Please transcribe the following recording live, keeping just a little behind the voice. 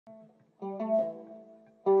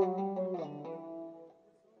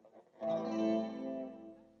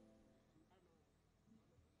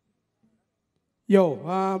Yo,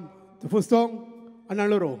 the first song,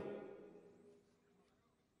 Analoro.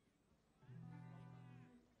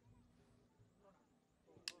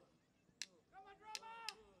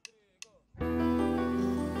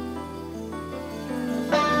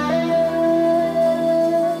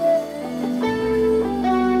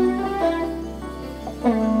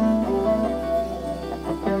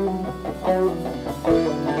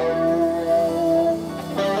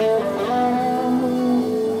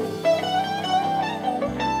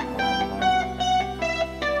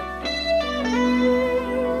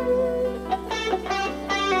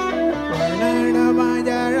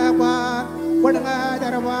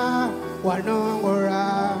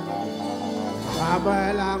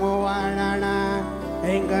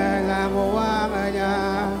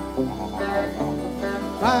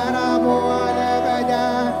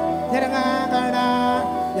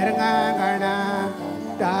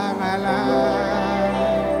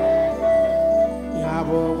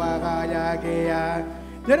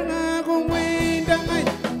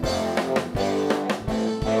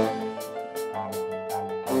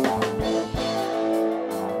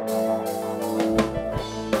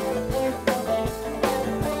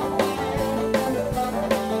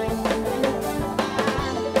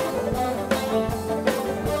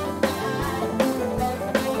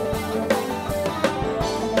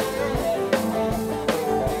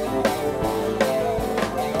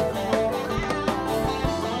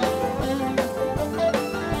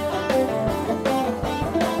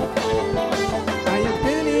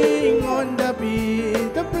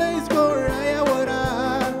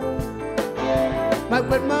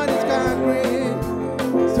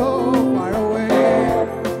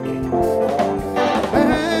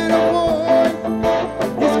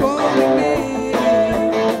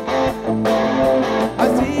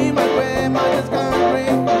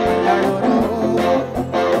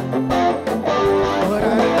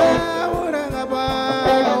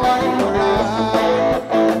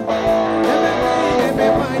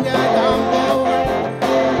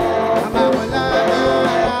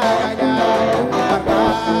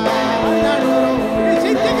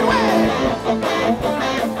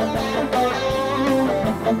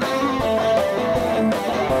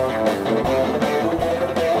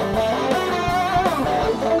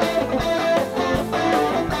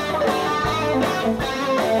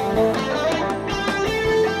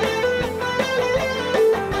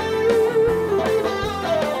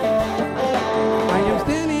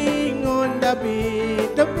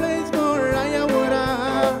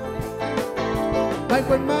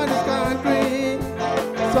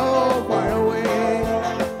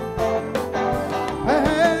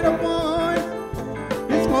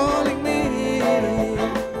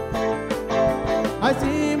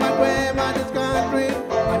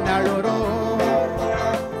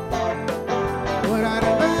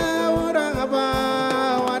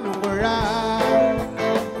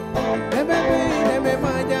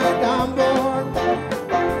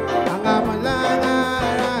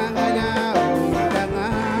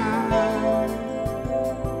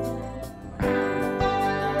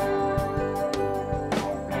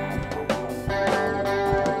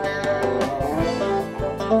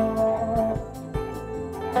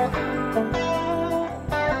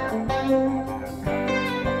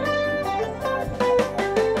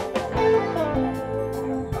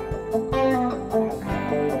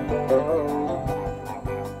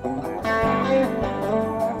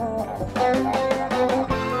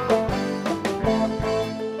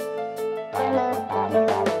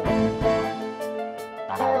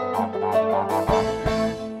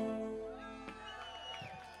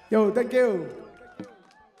 Yo, thank you.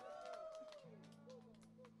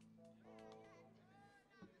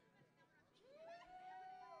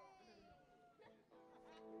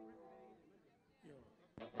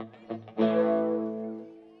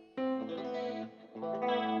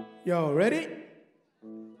 Yo, ready?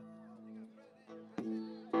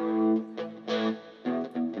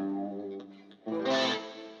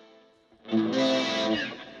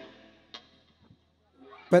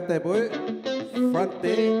 Pete boy,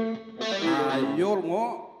 frante, yol ngo,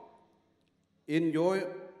 enjoy,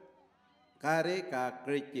 kare ka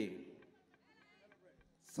kreating.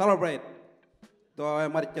 Celebrate, to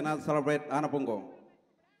mari channel celebrate anapunggo,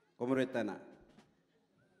 komuritana.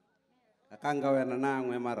 Akang gawe na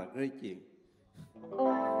ngwe mara kreating.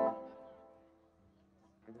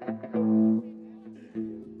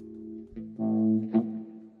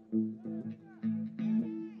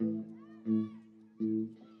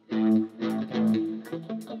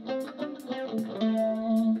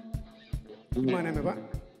 Gimana Pak?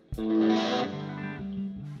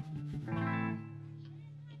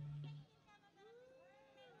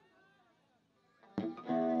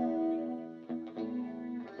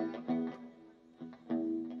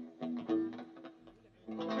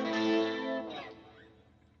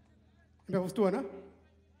 Sampai first one, ah?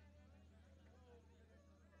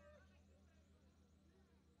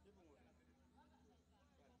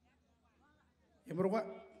 Yang berapa?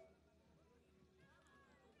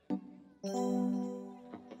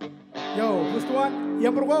 Yo, first one,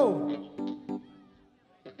 yang berapa?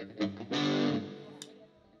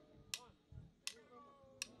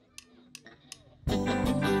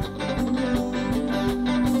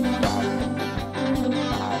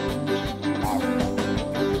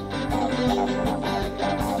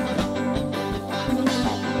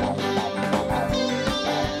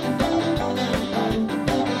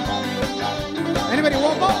 Anybody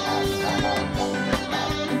want more?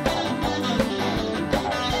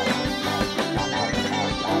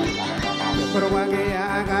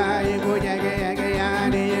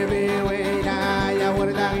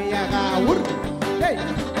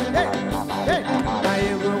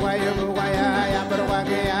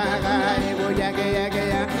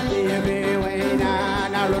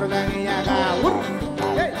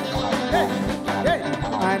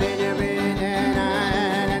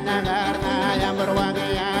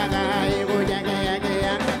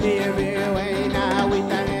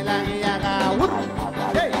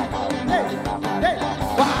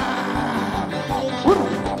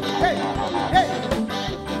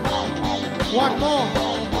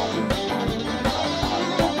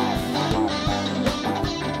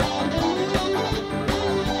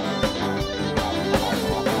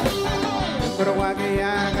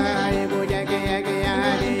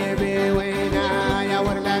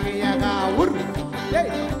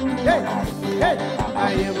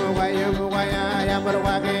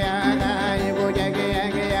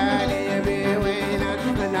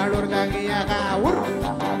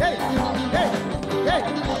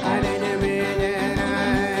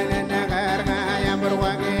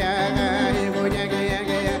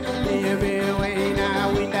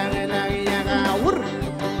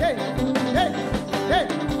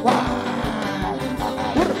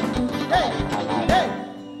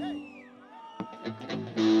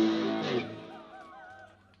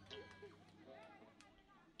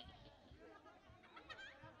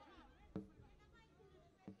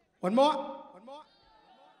 One more. One more. One more.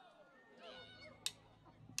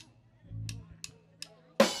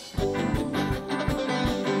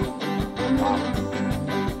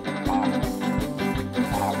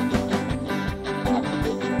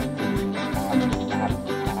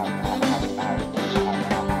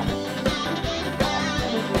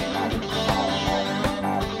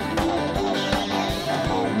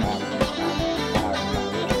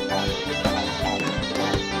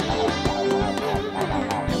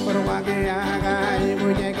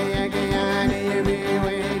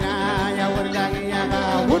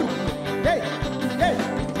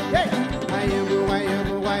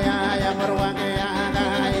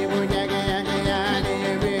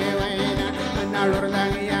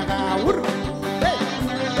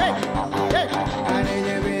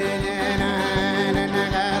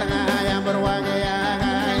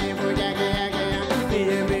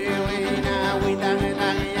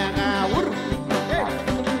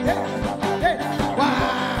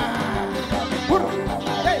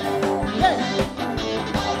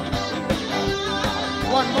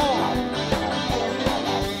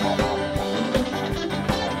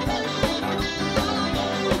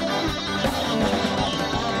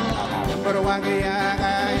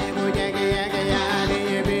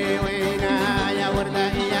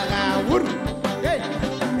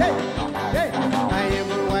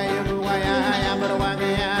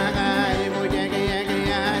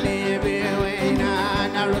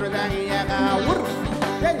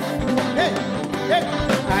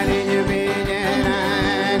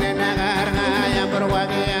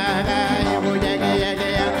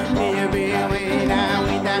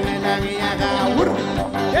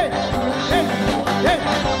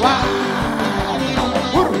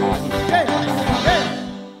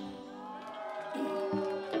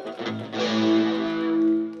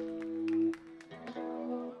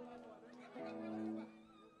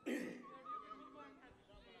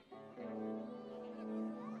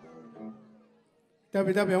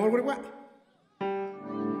 Tapi yang mau Pak.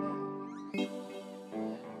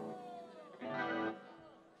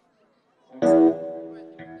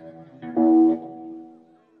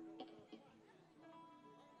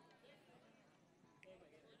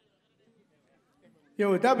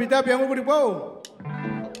 Yo, tapi yang mau Pak.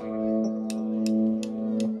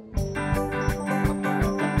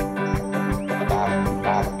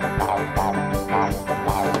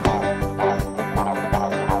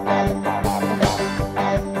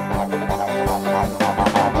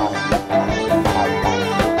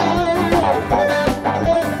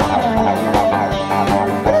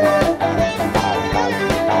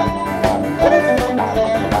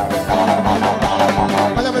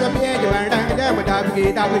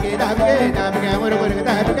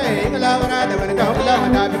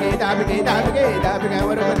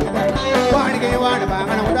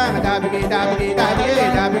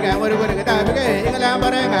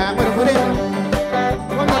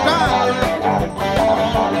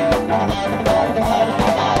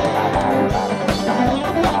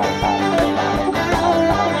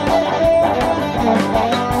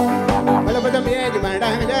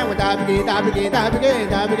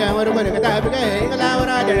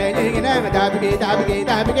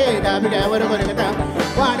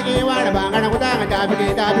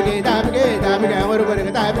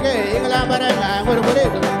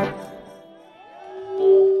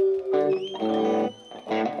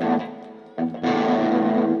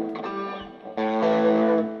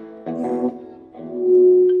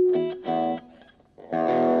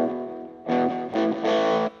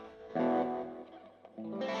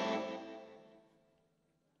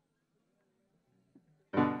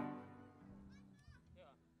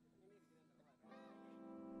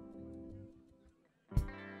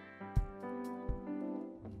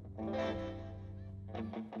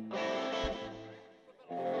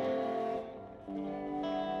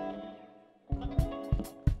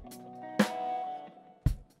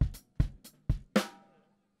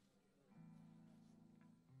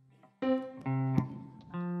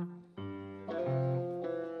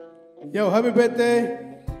 Yo, happy birthday.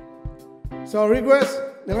 So request,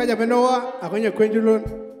 dengan aja benoa, aku nya kuen julun,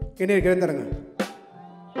 kini keren terang.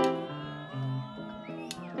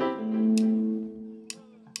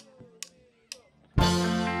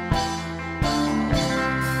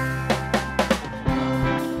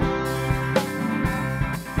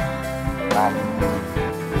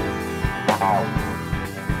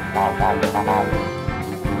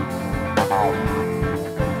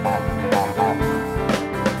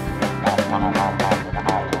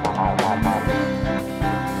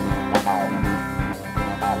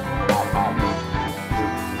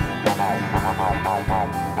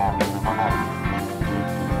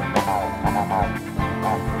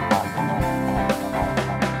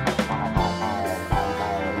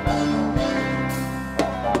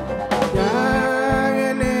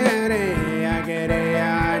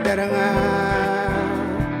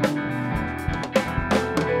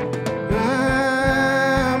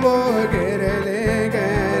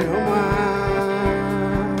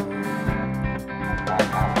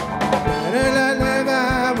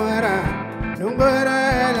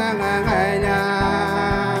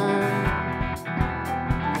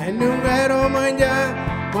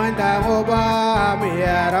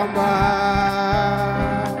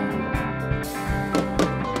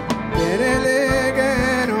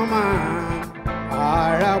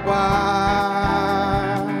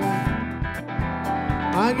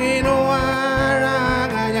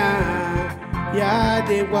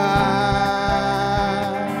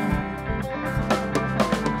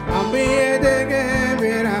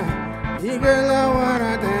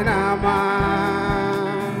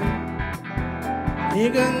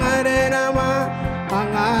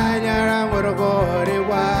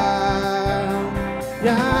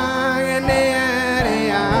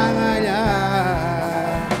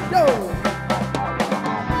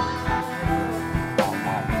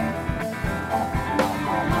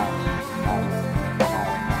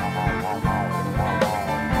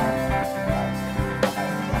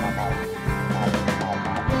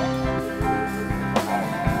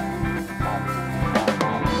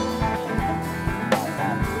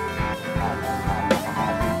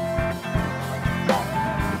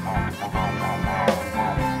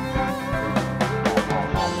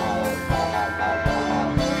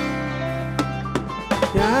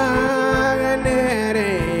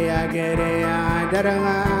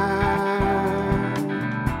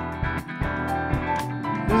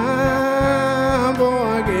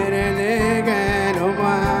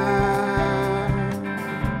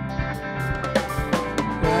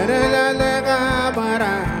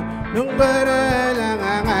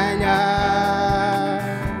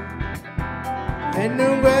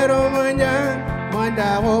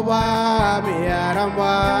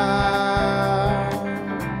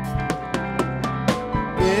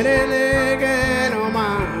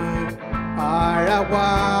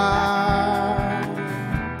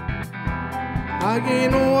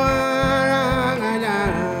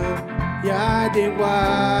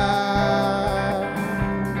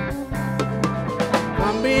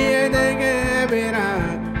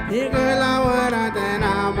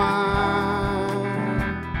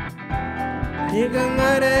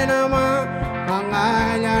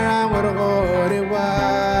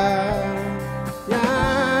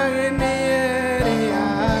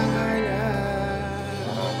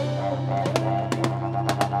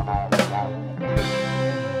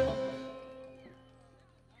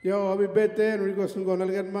 Yo, abi bete, Enrico Sungonal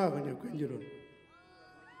Ganma, when you can.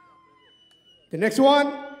 The next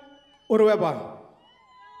one, Urueba.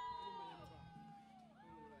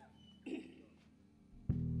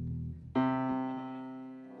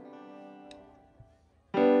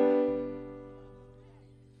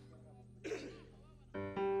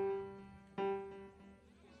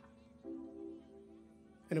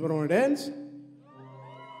 Anybody want to dance?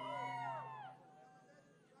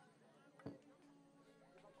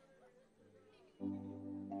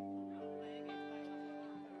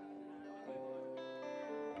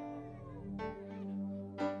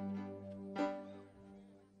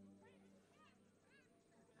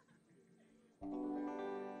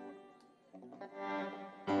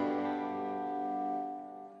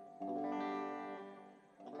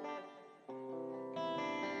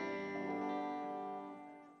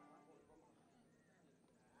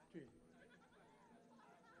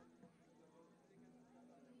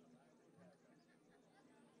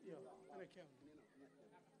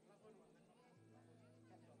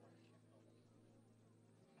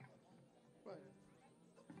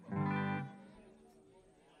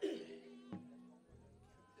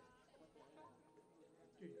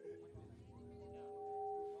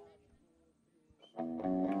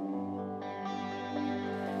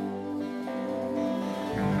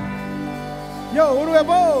 Yo,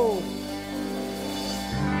 Uruebo!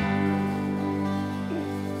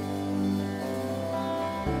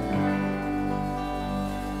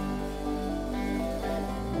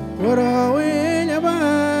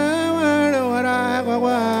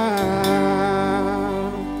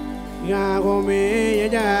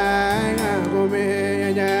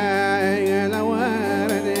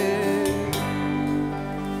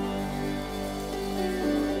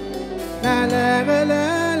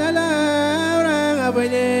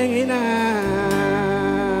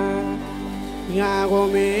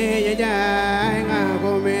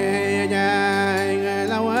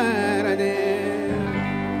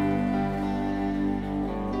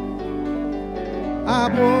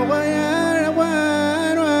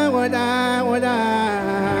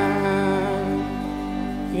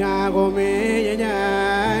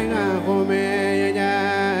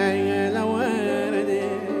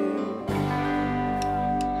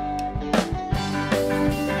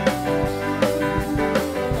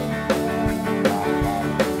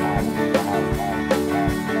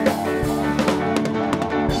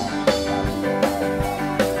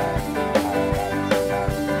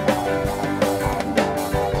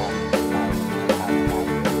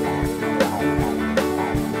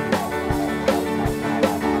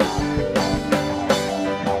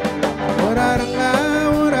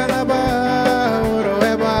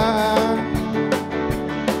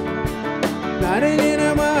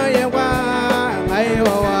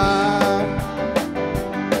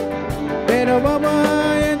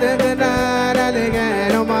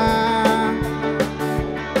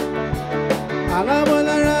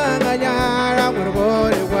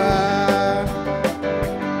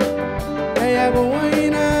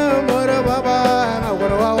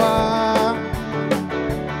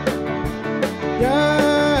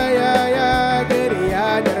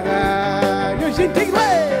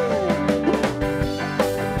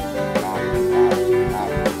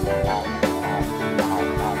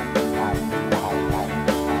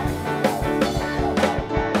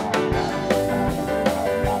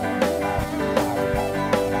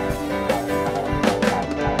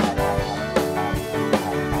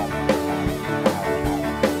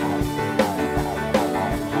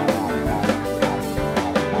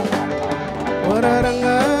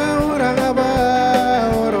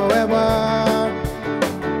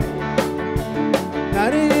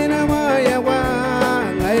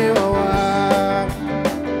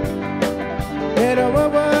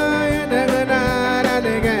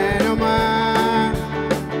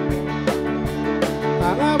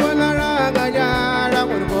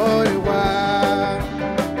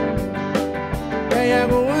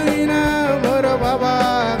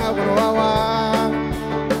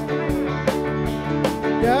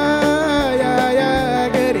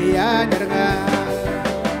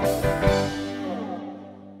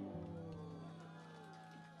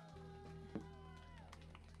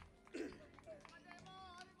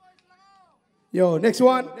 Yo, next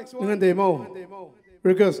one, dengan demo.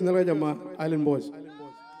 Request nila jama Island Boys.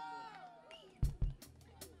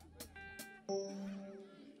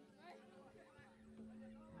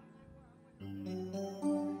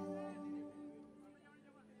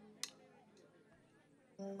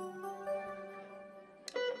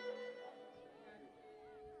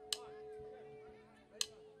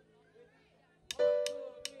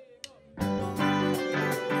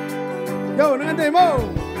 Yo, dengan demo.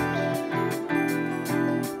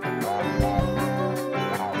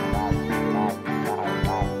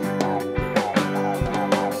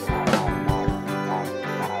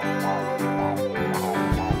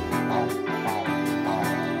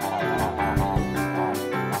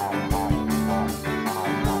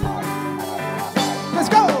 Let's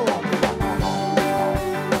go.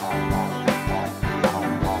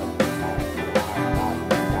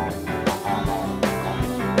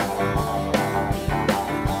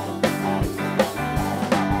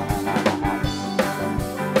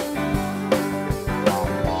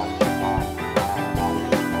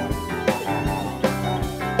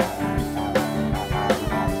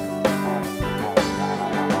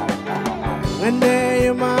 Ngende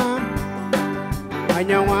yuma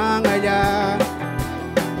anyawang aja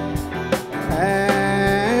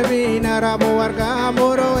binara warga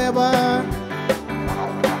muro eba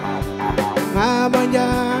ngamanya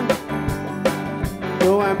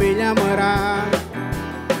doa binya merah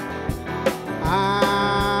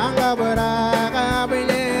angga beraka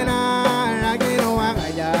bilena lagi doang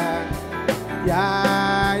aja ya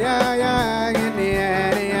ngene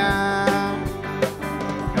ya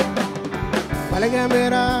paling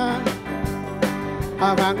merah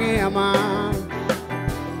akangi ama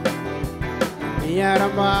ya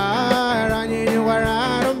ramba ranyi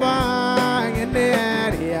wara ramba ngene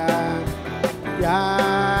ya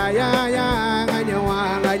nganya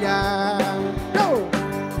ngaya go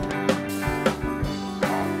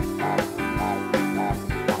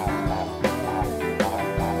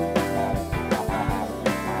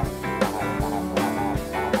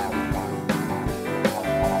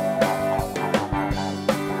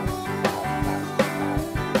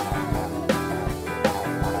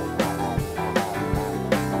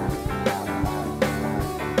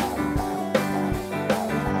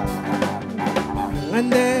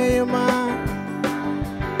ngende yuma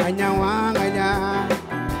anyawang anya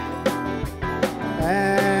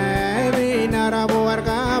binara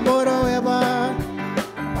warga muro eba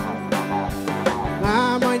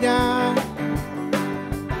ngamanya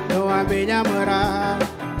doa binya merah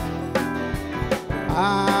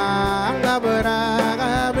angga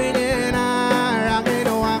beraka binyena lagi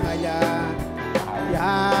doang aja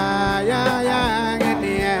ya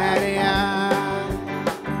ngene ya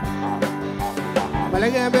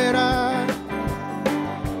balik bera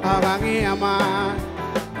abangi ama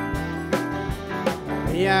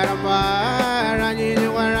ya ramba ranyi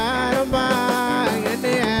wara ramba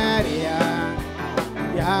ngene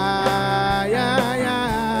ya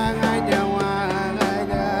ngajawa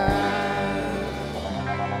ngaja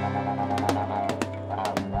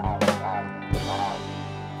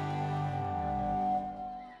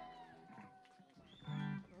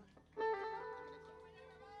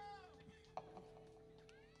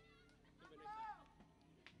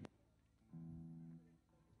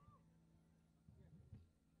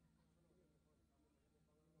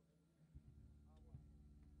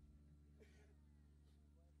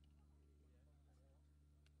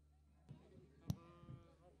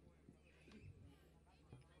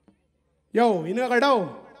Yo, ini ở đâu?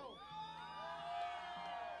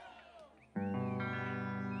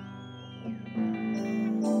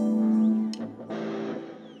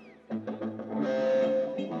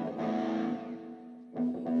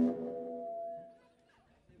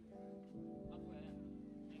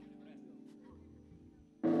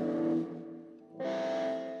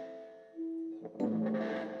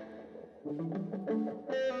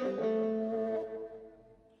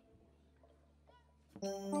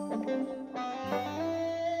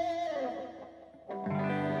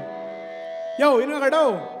 Yo, ini ở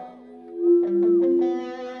đâu?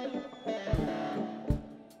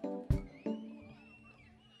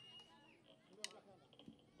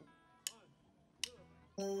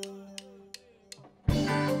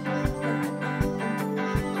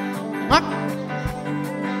 Mắt.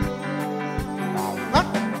 Mắt.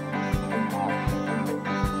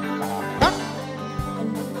 Mắt.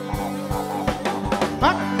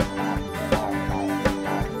 Mắt.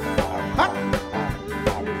 Mắt.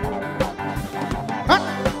 Hắt.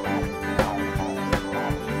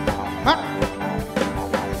 Hắt.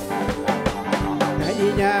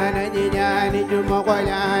 Najinya ni cuma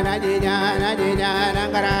koya najinya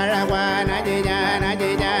nangkara kwa najinya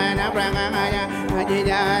nabranganya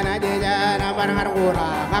najinya nabarangar kura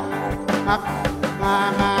hak hak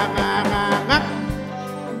hak hak hak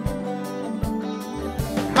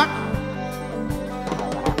hak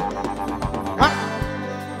hak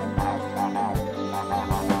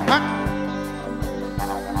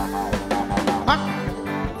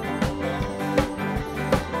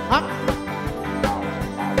hak.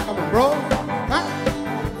 Come on, bro.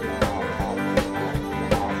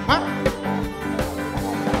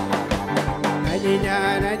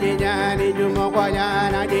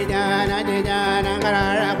 Jumogwayana Jijana Jijana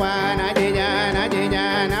Karagwana Jijana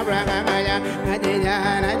Jijana Bragaya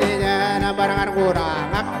Jijana Jijana Barangura.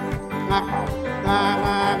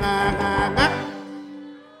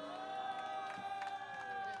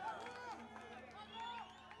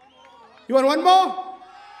 You want one more?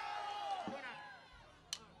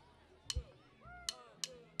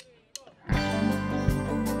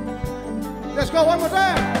 Let's go one more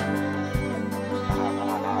time.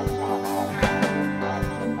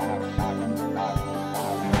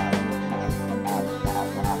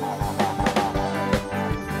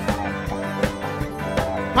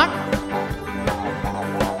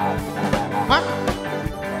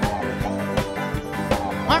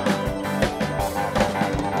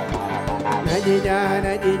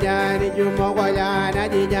 Jijana Jijana Jumogwayana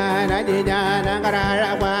Jijana Jijana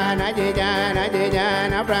Karagwana Jijana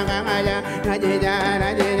Jijana Bragaya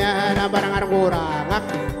Jijana Jijana Barangura.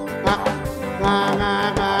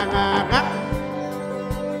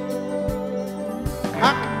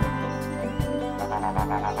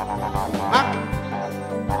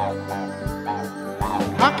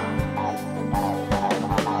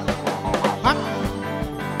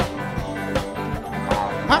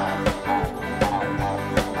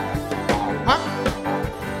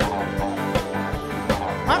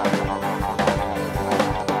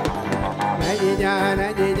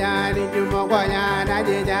 Jijana Jijana Jumogwayana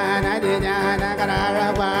Jijana Jijana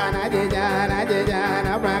Karagwana Jijana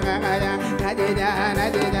Jijana Bragaya Jijana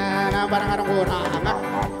Jijana Barangura.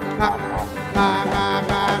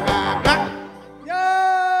 Yo!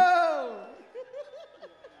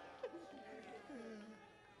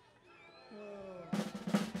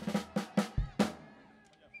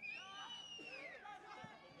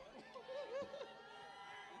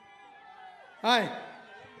 Hi.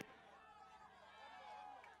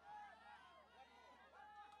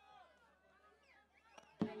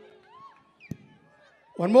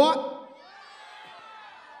 One more.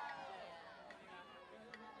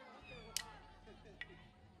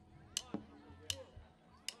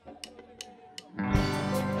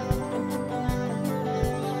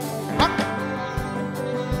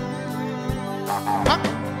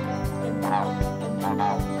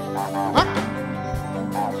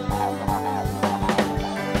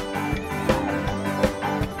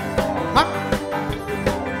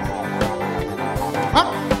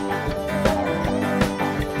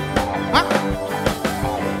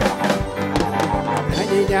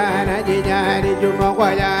 Jijana Jijana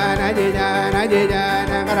Jumogwayana Jijana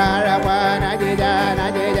Jijana Karagwana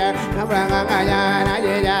Jijana Jijana Bragaya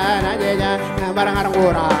Jijana Jijana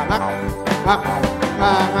Barangura.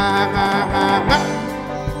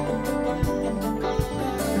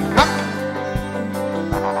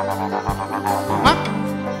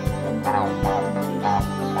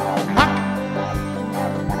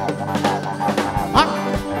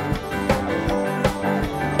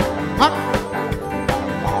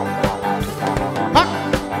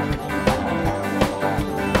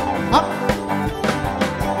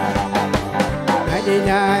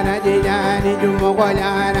 Jijana Jijana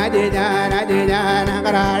Jumogwayana Jijana Jijana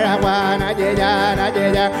Karagwana Jijana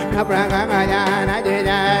Jijana Bragaya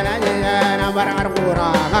Jijana Jijana Barangura.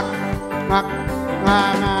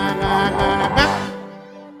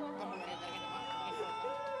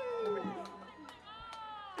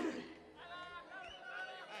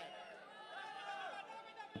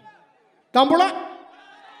 Tambula.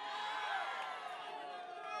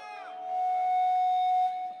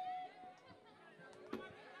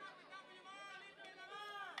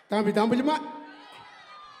 Tampil lima.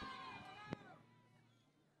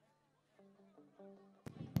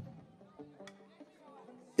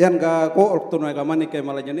 Yan ka ko ortun ka mani ke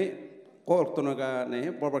malajani ko ortun ka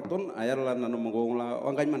ne porbaktun ayarlan nanu mongong la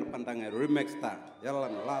wangkai man pantang remix ta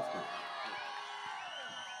yalan last.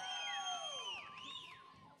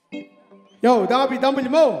 Yo, tampil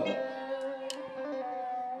lima.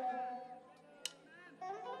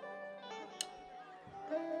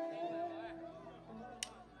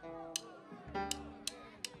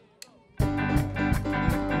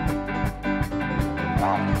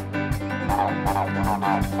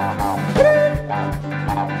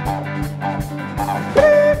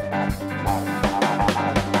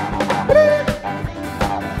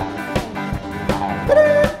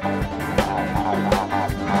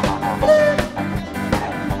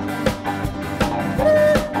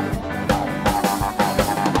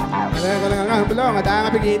 belum ada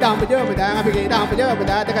pergi dah punya dah pergi dah punya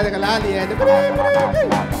dah dekat dekat lali ada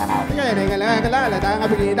kan dengan kala dah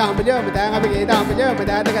pergi dah punya dah pergi dah punya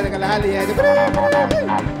dah dekat dekat lali ada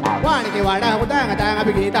Wani ke wada kutang tang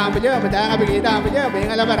abi kita ambil tang abi kita ambil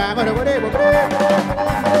bengala barang kono kore bore.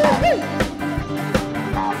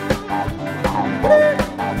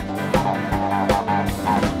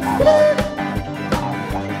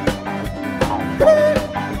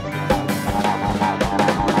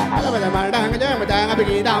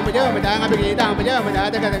 Madang abi kita ambil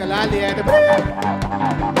madang tak lali ada.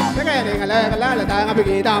 Sekarang ni kalau tang abi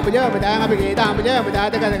kita ambil madang abi kita ambil madang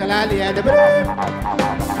tak lali ada.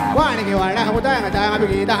 Wani ke wada kutang tang abi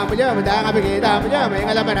kita ambil madang abi kita ambil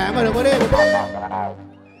bengala barang kono kore.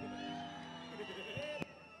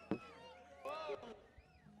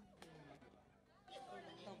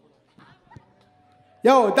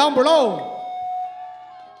 Yo, down below.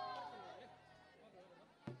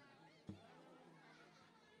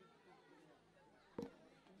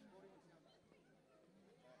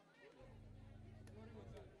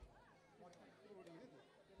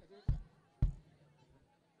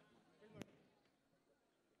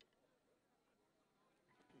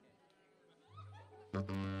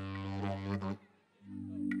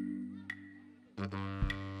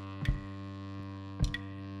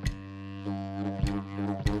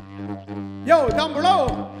 Yo, down below.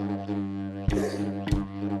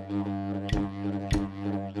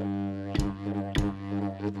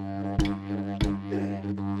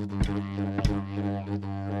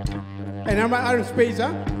 And I'm out of space,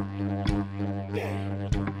 huh?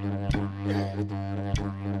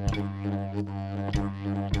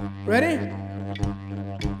 Ready?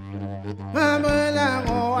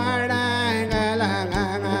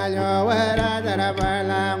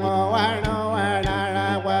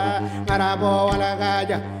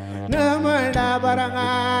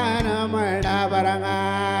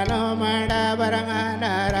 Namada barangan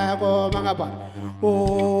narago mangapa.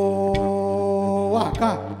 Oh,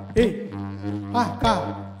 aka, aka,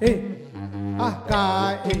 aka,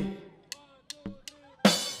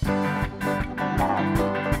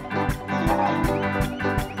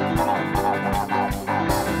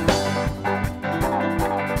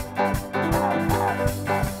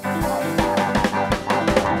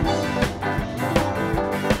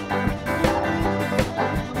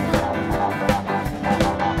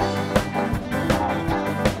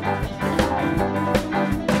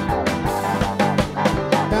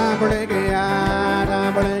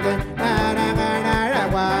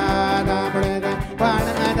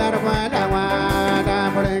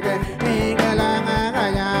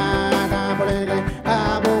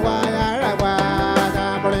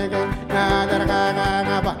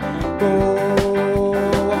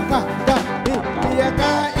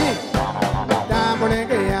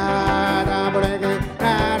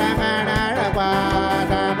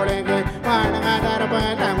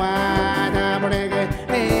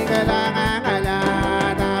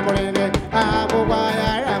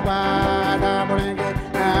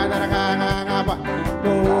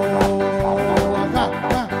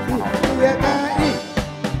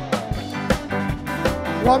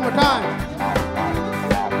 One more time.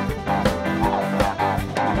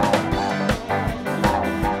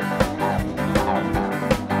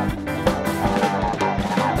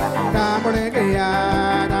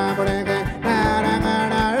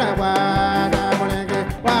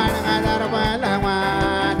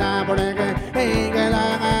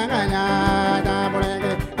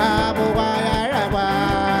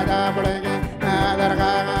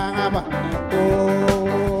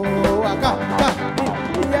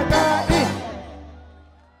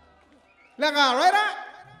 Right up.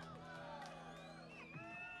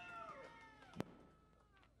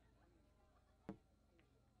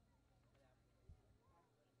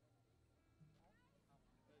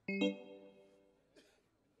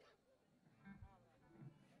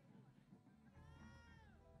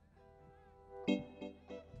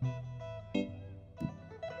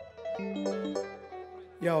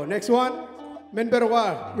 Yo, next one. Men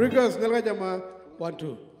berwa. Request nalga jama 1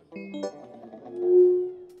 2.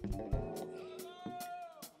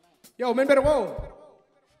 Yo, men berwa.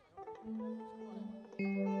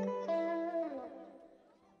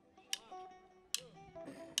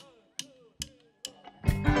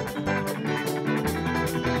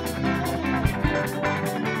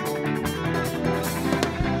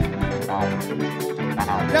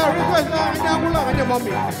 Yo, request na ulang aja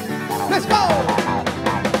mommy. Let's go.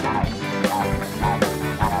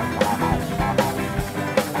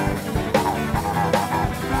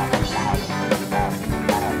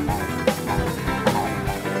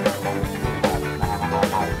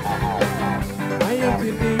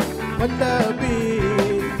 On the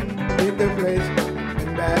beach, in the place,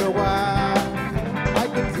 and better while I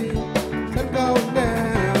can see sun going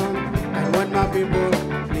down, and when my people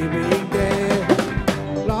leave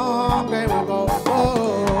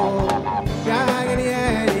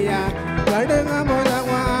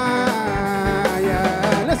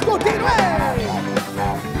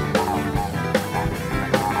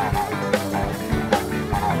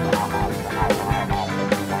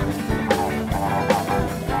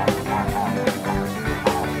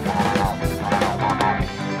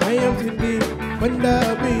when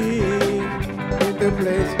the bee in the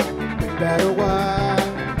place better one.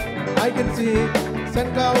 I can see sun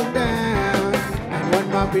go down and when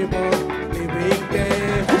my people living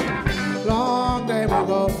there. Long time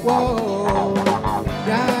ago, whoa,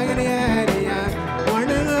 yeah, yeah, yeah,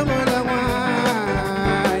 morning of the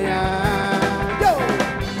yo.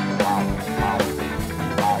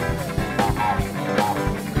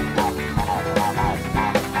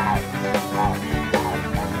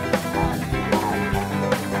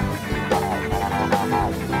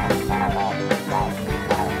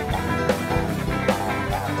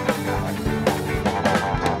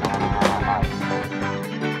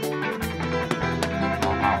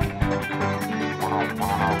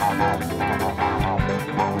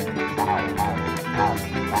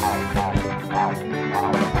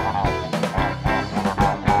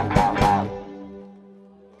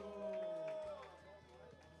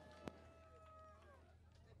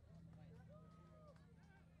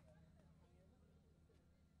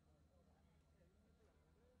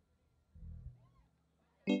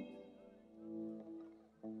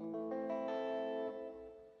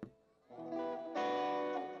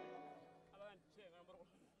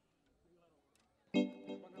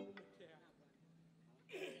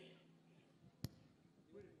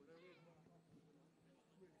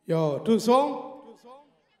 Yo, two song,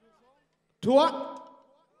 two.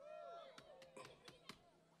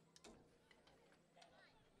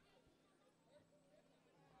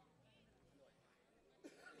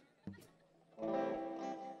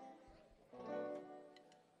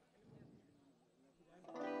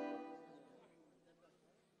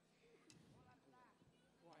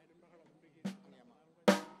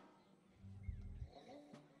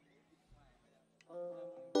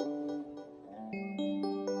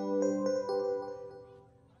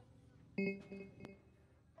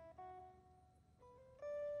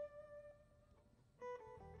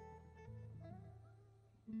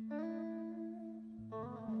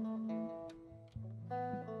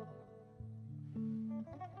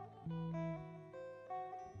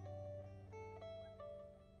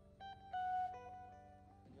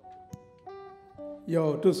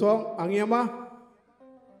 Yo, two song, ang iya mah,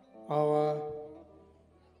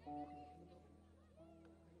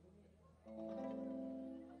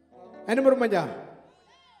 ini bermaja.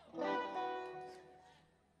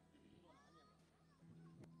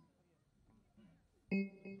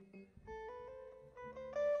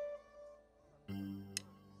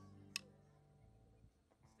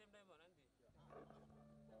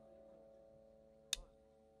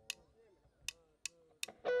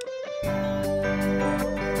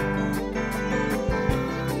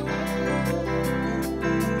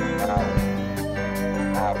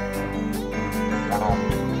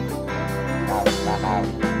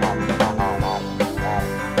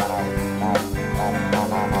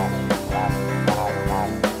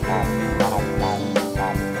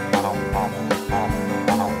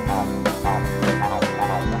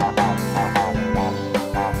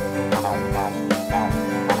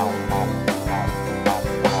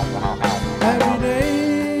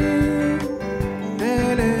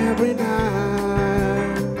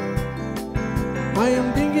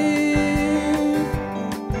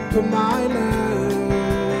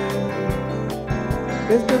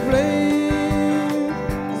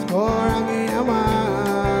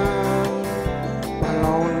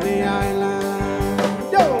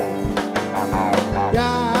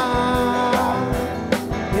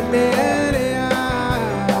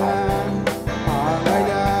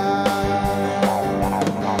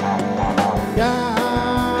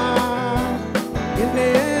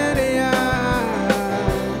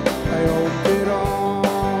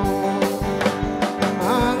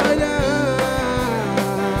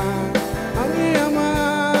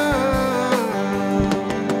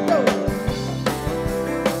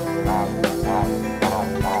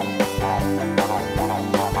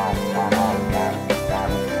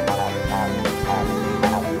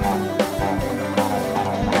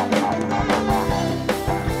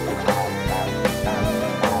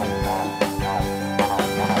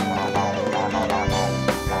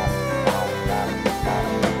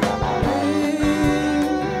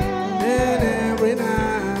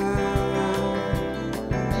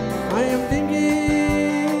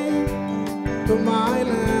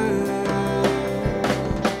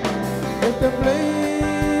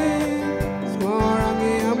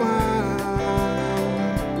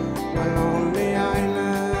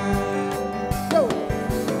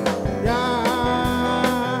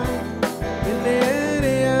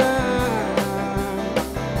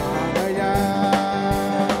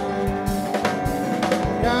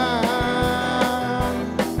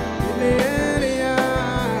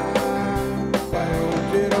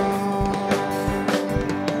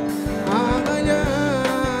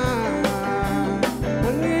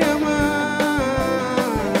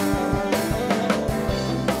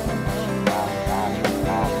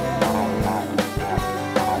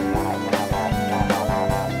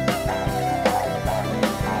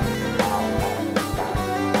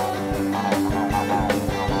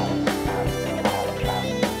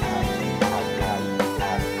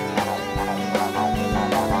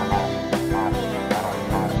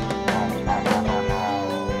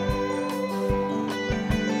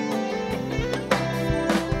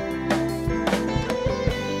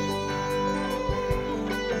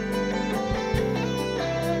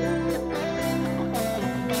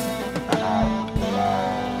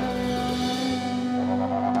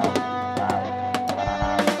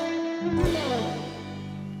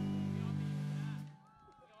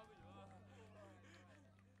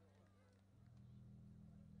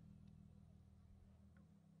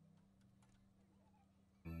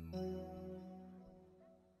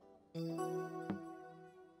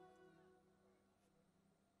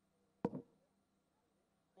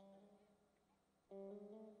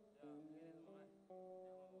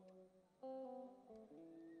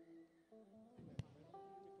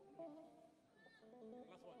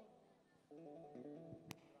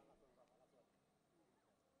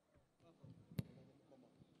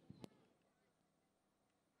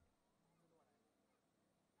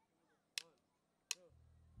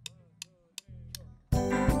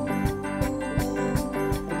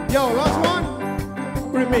 Yo, last one.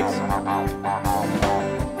 Remix.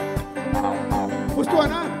 Gusto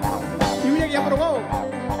na? Iwiyak yang berwau.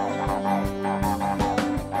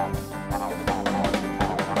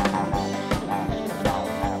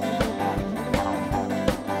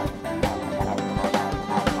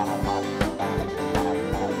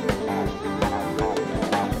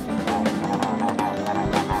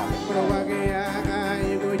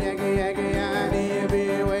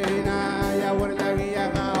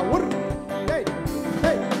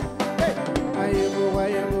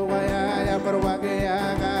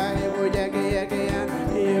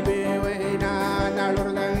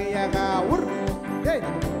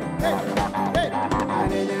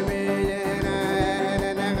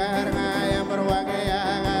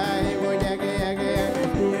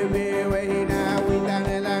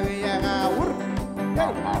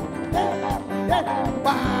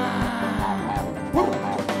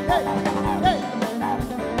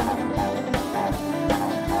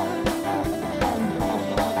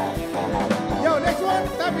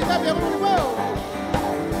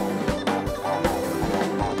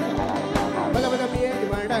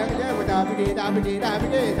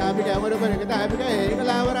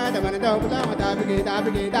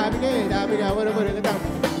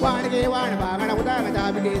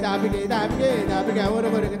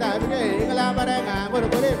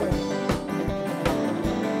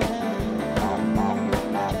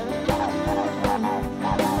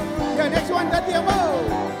 Next one, that's the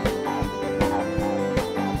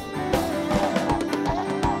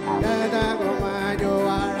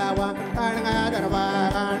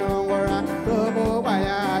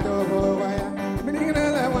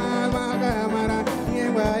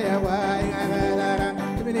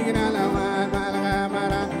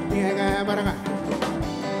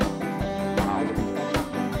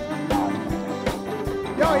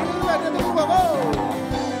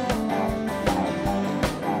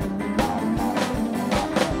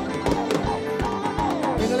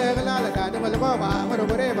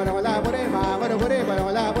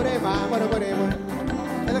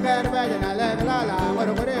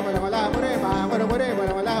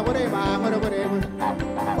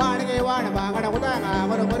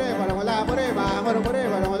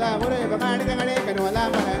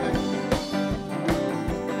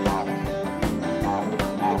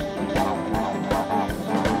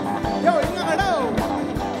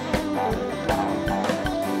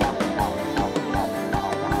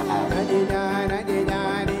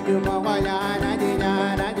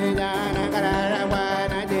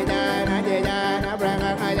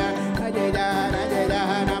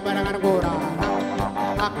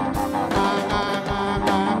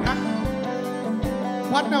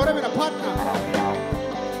partner, orang mana partner?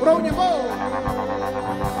 Bro-nya bro.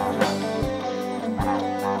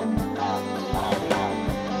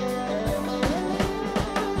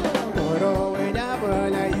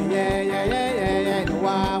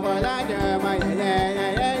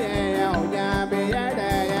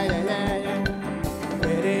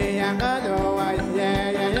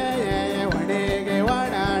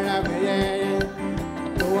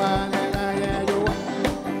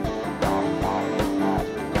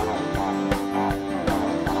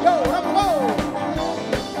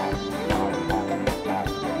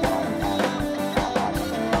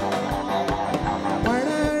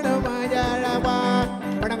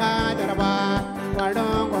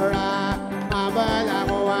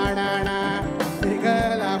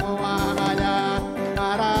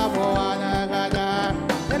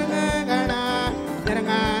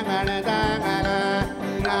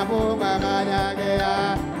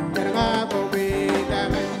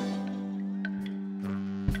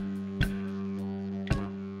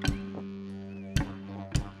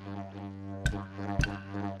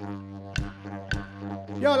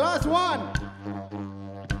 Yo, last one.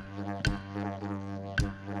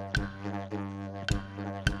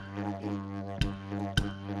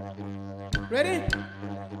 Ready?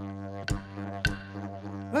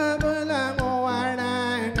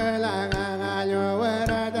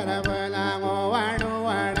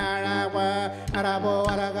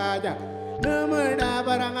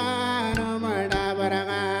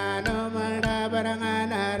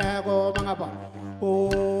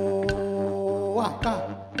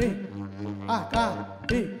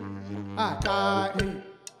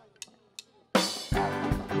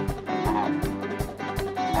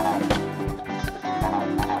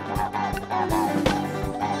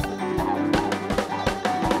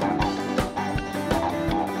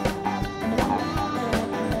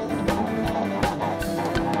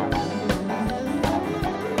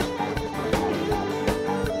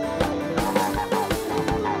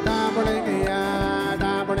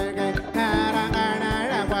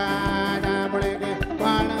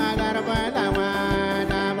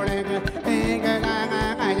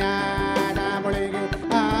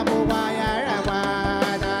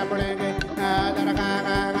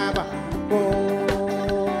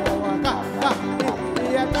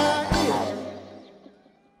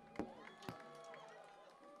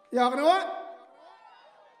 Yok nữa.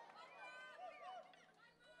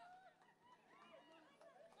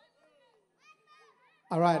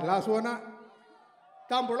 All right, last one.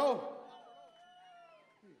 Down below.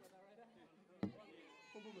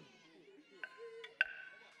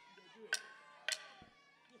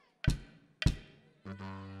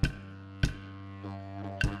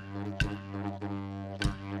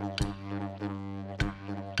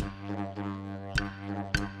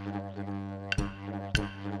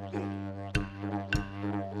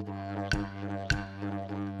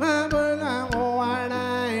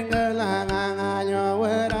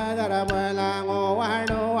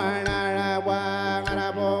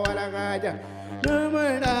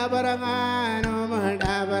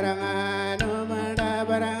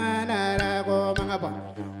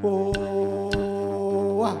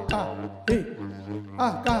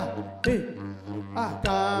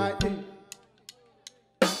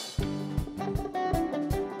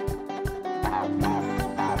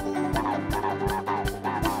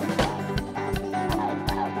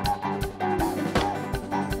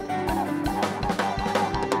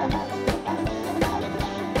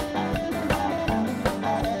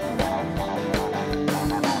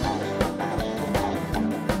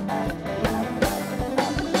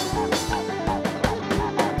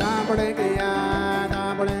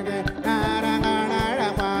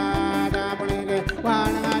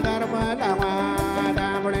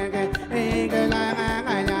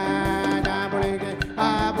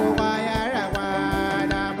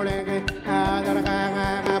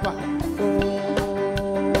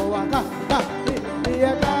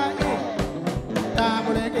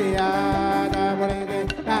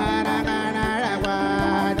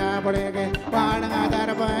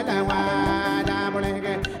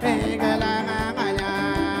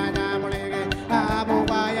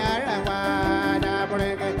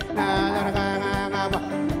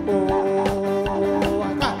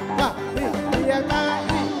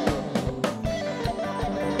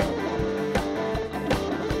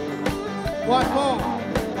 One more.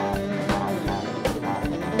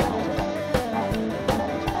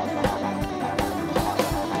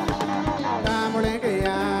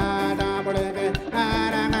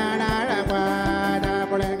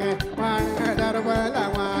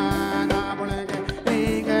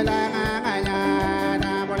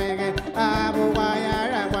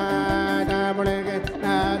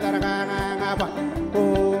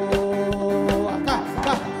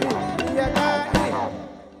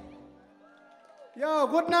 Yo,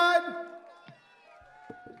 good night.